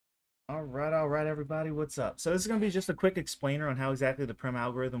All right, everybody, what's up? So this is going to be just a quick explainer on how exactly the Prim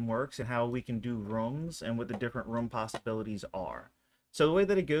algorithm works and how we can do rooms and what the different room possibilities are. So the way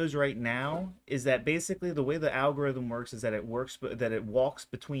that it goes right now is that basically the way the algorithm works is that it walks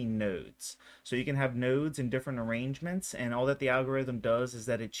between nodes. So you can have nodes in different arrangements, and all that the algorithm does is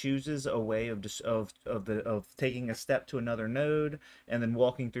that it chooses a way of taking a step to another node and then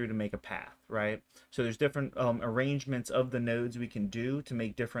walking through to make a path, right? So there's different arrangements of the nodes we can do to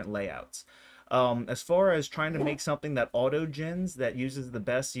make different layouts. As far as trying to make something that auto-gens, that uses the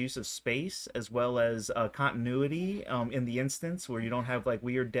best use of space as well as continuity in the instance where you don't have like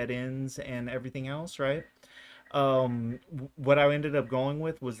weird dead ends and everything else, right? What I ended up going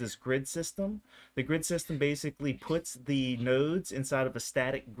with was this grid system. The grid system basically puts the nodes inside of a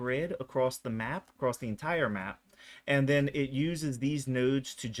static grid across the map, across the entire map, and then it uses these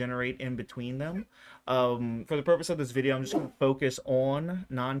nodes to generate in between them. For the purpose of this video, I'm just going to focus on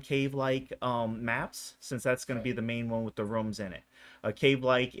non-cave-like maps, since that's going to be the main one with the rooms in it.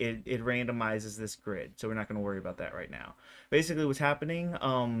 Cave-like, it randomizes this grid, so we're not going to worry about that right now. Basically, what's happening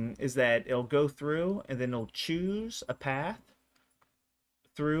is that it'll go through, and then it'll choose a path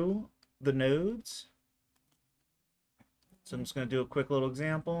through the nodes. So I'm just going to do a quick little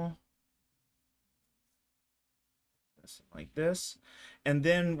example. Like this, and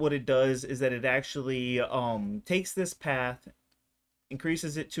then what it does is that it actually takes this path,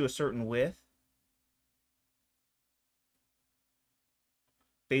 increases it to a certain width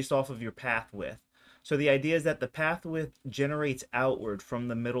based off of your path width. So the idea is that the path width generates outward from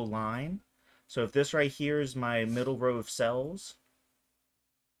the middle line. So if this right here is my middle row of cells,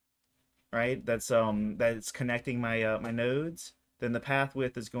 right, that's connecting my my nodes, then the path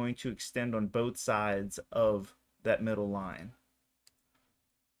width is going to extend on both sides of that middle line.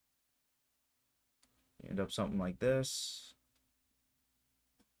 You end up something like this.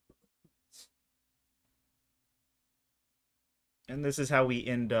 And this is how we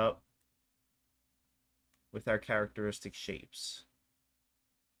end up with our characteristic shapes.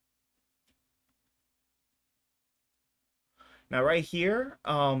 Now right here,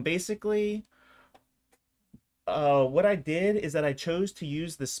 basically, what I did is that I chose to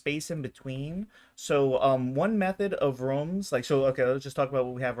use the space in between. So one method of rooms, okay, let's just talk about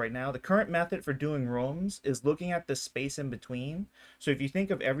what we have right now. The current method for doing rooms is looking at the space in between. So if you think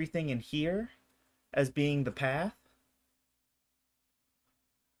of everything in here as being the path,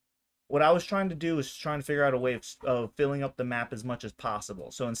 what I was trying to do is trying to figure out a way of filling up the map as much as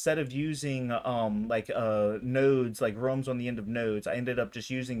possible. So instead of using nodes, like rooms on the end of nodes, I ended up just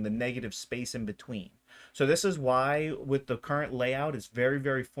using the negative space in between. So this is why with the current layout, it's very,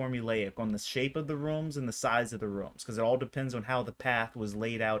 very formulaic on the shape of the rooms and the size of the rooms, because it all depends on how the path was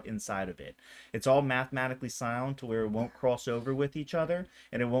laid out inside of it. It's all mathematically sound to where it won't cross over with each other,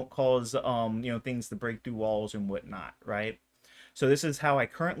 and it won't cause things to break through walls and whatnot, right? So this is how I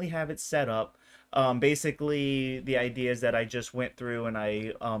currently have it set up. Basically, the idea is that I just went through and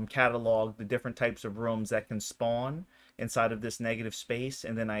I cataloged the different types of rooms that can spawn inside of this negative space,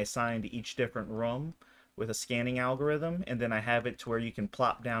 and then I assigned each different room with a scanning algorithm, and then I have it to where you can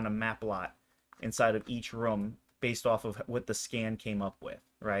plop down a map lot inside of each room based off of what the scan came up with,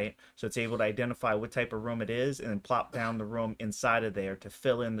 right? So it's able to identify what type of room it is and then plop down the room inside of there to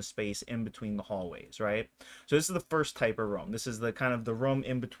fill in the space in between the hallways, right? So this is the first type of room. This is the kind of the room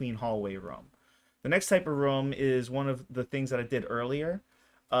in between hallway room. The next type of room is one of the things that I did earlier.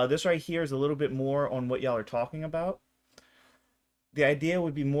 This right here is a little bit more on what y'all are talking about. The idea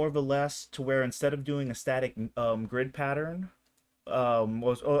would be more or less to where instead of doing a static grid pattern,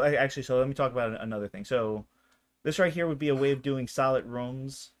 actually, so let me talk about another thing. So this right here would be a way of doing solid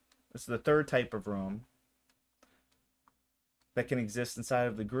rooms. This is the third type of room that can exist inside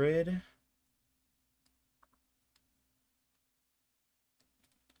of the grid.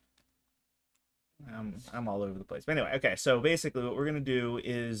 I'm all over the place. But anyway, okay, so basically what we're going to do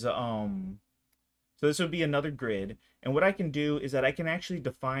is, so this would be another grid. And what I can do is that I can actually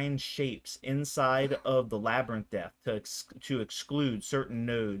define shapes inside of the labyrinth depth to exclude certain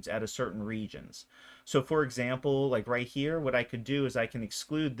nodes out of certain regions. So for example, like right here, what I could do is I can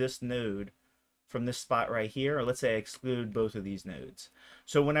exclude this node from this spot right here, or let's say I exclude both of these nodes.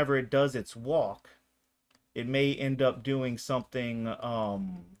 So whenever it does its walk, it may end up doing something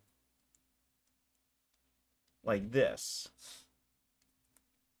like this,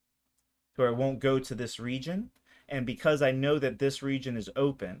 where it won't go to this region. And because I know that this region is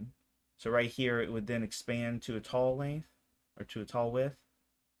open, so right here it would then expand to a tall length or to a tall width.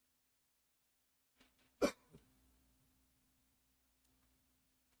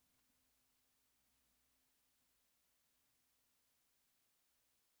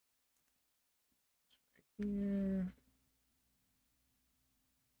 here.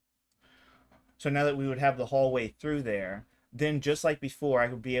 So now that we would have the hallway through there, then just like before, I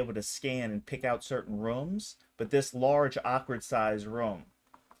would be able to scan and pick out certain rooms. But this large, awkward size room,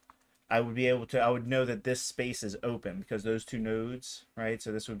 I would be able to, I would know that this space is open because those two nodes, right?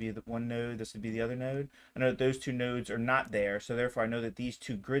 So this would be the one node, this would be the other node. I know that those two nodes are not there, so therefore I know that these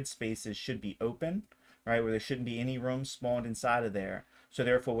two grid spaces should be open, right? Where there shouldn't be any room spawned inside of there. So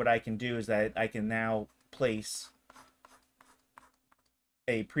therefore what I can do is that I can now place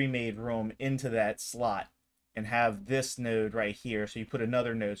a pre-made room into that slot and have this node right here. So you put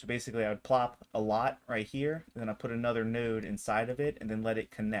another node. So basically I would plop a lot right here, then I put another node inside of it and then let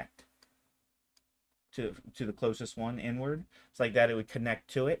it connect to the closest one inward. It's like that, it would connect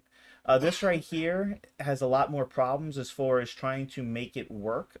to it. This right here has a lot more problems as far as trying to make it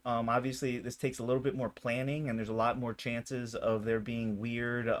work. Obviously, this takes a little bit more planning, and there's a lot more chances of there being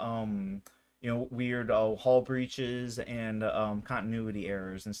weird, weird hall breaches and continuity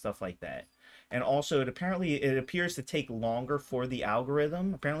errors and stuff like that. And also, it appears to take longer for the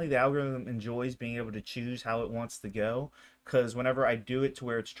algorithm. Apparently, the algorithm enjoys being able to choose how it wants to go, because whenever I do it to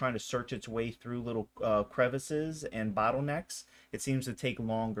where it's trying to search its way through little crevices and bottlenecks, it seems to take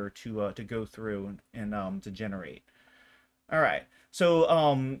longer to go through and to generate. All right,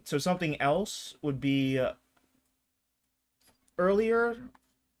 so something else would be earlier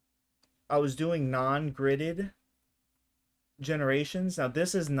I was doing non-gridded generations. Now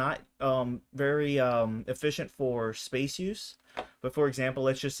this is not very efficient for space use, but for example,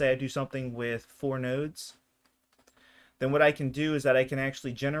 let's just say I do something with 4 nodes. Then what I can do is that I can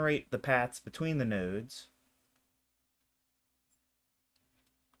actually generate the paths between the nodes.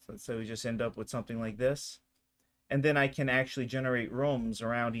 So we just end up with something like this. And then I can actually generate rooms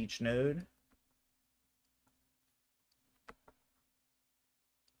around each node.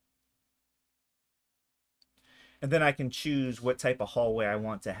 And then I can choose what type of hallway I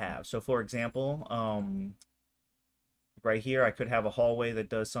want to have. So for example, right here, I could have a hallway that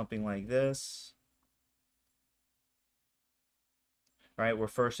does something like this. Right, where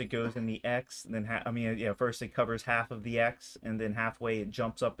first it goes in the X, and then first it covers half of the X, and then halfway it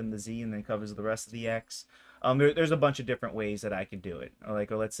jumps up in the Z, and then covers the rest of the X. There's a bunch of different ways that I could do it. Or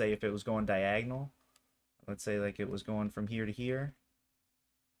let's say if it was going diagonal, let's say like it was going from here to here,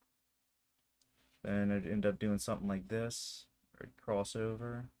 then it'd end up doing something like this, or it'd cross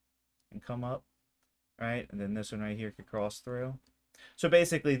over and come up, right? And then this one right here could cross through. So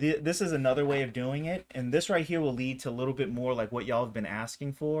basically, this is another way of doing it, and this right here will lead to a little bit more like what y'all have been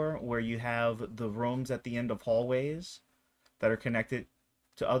asking for, where you have the rooms at the end of hallways that are connected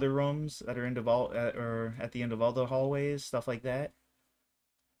to other rooms that are or at the end of all the hallways, stuff like that.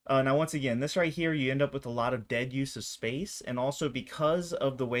 Now, once again, this right here, you end up with a lot of dead use of space, and also because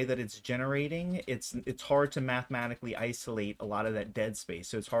of the way that it's generating, it's hard to mathematically isolate a lot of that dead space,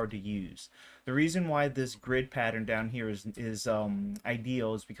 so it's hard to use. The reason why this grid pattern down here is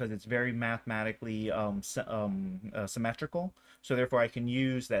ideal is because it's very mathematically symmetrical, so therefore I can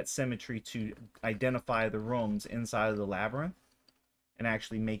use that symmetry to identify the rooms inside of the labyrinth and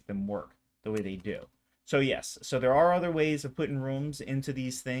actually make them work the way they do. So yes, so there are other ways of putting rooms into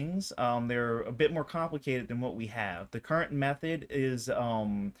these things. They're a bit more complicated than what we have. The current method is,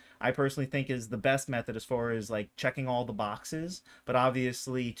 I personally think, is the best method as far as like checking all the boxes. But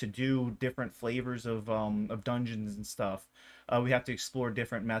obviously, to do different flavors of dungeons and stuff, we have to explore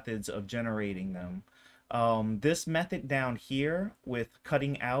different methods of generating them. This method down here with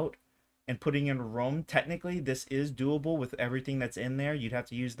cutting out and putting in a room, technically this is doable with everything that's in there. You'd have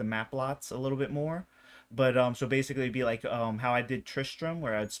to use the map lots a little bit more. But so basically it'd be like how I did Tristram,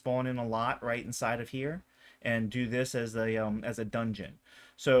 where I'd spawn in a lot right inside of here and do this as a dungeon.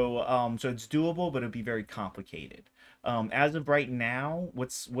 So so it's doable, but it'd be very complicated. As of right now,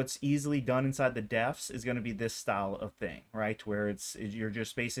 what's easily done inside the defs is going to be this style of thing, right? Where you're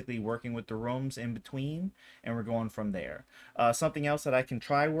just basically working with the rooms in between, and we're going from there. Something else that I can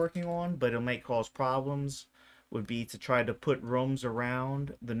try working on, but it might cause problems, would be to try to put rooms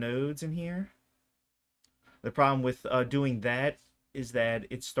around the nodes in here. The problem with doing that is that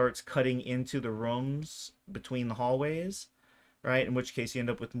it starts cutting into the rooms between the hallways, right? In which case you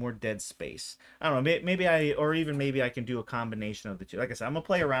end up with more dead space. I don't know, maybe maybe I can do a combination of the two. Like I said, I'm gonna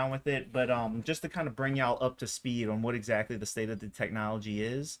play around with it, but just to kind of bring y'all up to speed on what exactly the state of the technology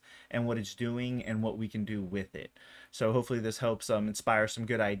is and what it's doing and what we can do with it. So hopefully this helps inspire some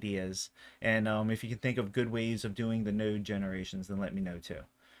good ideas. And if you can think of good ways of doing the node generations, then let me know too.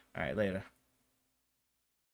 All right, later.